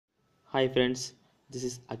Hi friends, this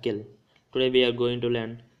is Akhil. Today we are going to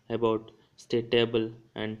learn about state table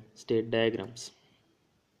and state diagrams.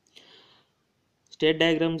 State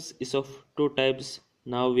diagrams is of two types.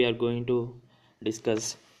 Now we are going to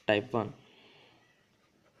discuss type 1.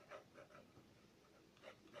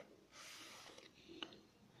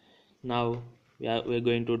 Now we are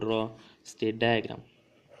going to draw state diagram.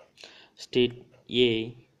 State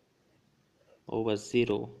A over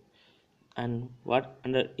 0 and what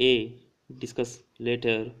under A discuss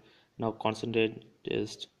later. Now concentrate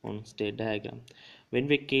just on state diagram. When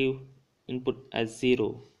we give input as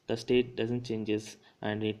 0, the state doesn't changes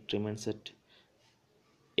and it remains at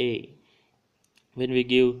A. When we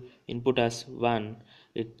give input as 1,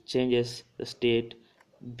 it changes the state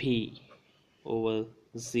B over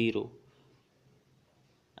 0.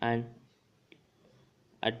 And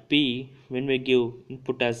at B, when we give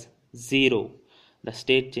input as 0, the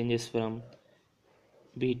state changes from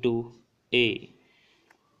B to A.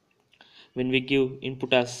 When we give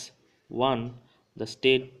input as 1, the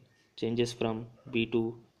state changes from B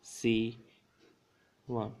to C1.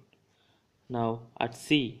 Now at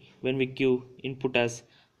C, when we give input as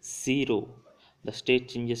 0, the state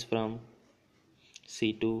changes from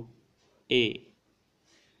C to A.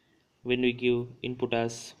 When we give input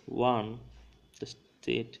as 1, the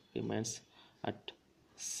state remains at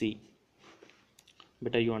C.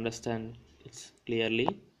 Better you understand it clearly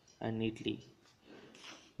and neatly.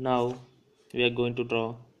 Now we are going to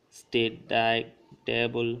draw state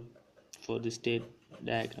table for the state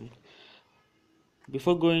diagram.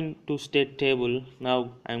 Before going to state table,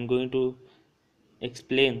 now I am going to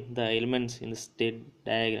explain the elements in the state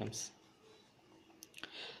diagrams.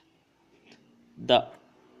 The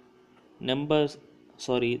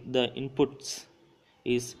the inputs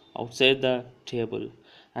is outside the table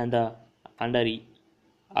and the under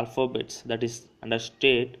alphabets, that is under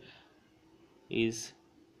state, is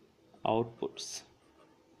outputs.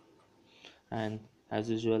 And as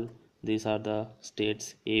usual, these are the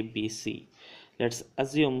states A, B, C. Let's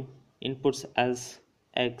assume inputs as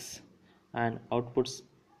X and outputs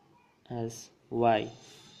as Y.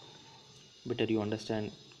 Better you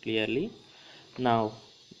understand clearly. Now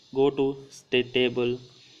go to state table.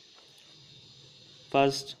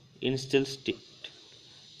 First initial state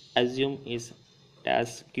assume is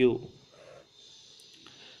as Q.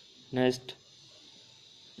 Next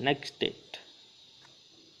state.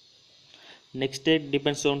 Next state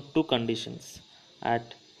depends on two conditions.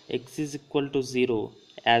 At x is equal to 0,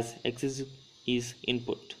 as x is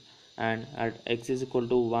input, and at x is equal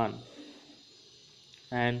to 1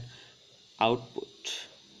 and output.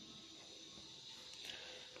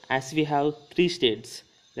 As we have three states,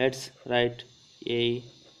 let's write A,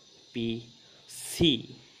 B,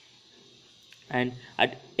 C. And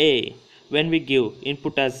at A, when we give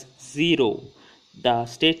input as 0, the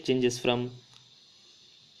state changes from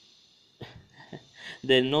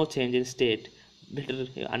there is no change in state. Better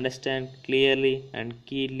understand clearly and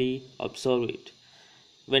keenly observe it.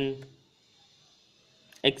 When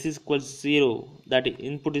x is equals 0, that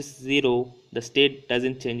input is 0, the state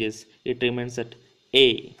doesn't changes, it remains at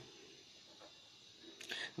A.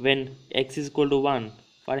 When x is equal to 1,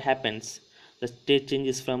 what happens? The state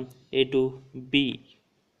changes from A to B.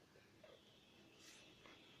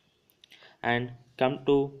 And come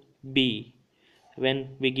to B.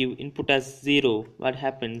 When we give input as 0, what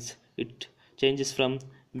happens? It changes from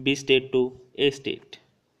B state to A state.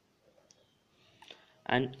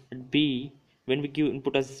 And at B, when we give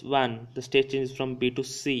input as 1, the state changes from B to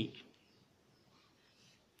C.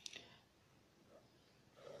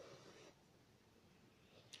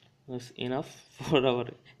 That's enough for our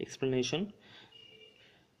explanation.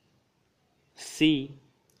 C,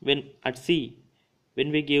 when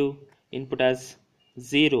we give input as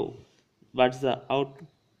 0, what's the out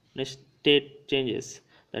state changes?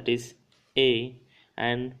 That is A.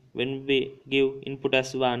 And when we give input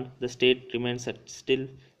as 1, the state remains at still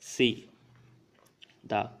C.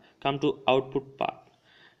 The come to output part.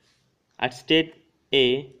 At state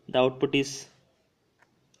A, the output is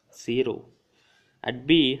 0. At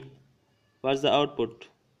B, what's the output?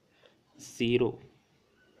 0.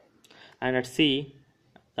 And at C,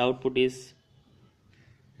 the output is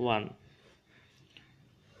 1.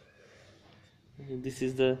 This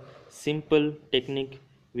is the simple technique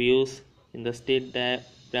we use in the state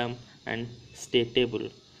diagram and state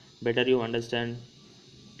table. Better you understand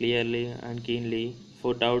clearly and keenly.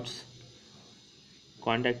 For doubts,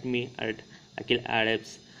 contact me at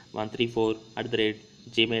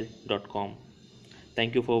akhiladabs134@gmail.com.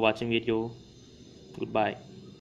 Thank you for watching video. Goodbye.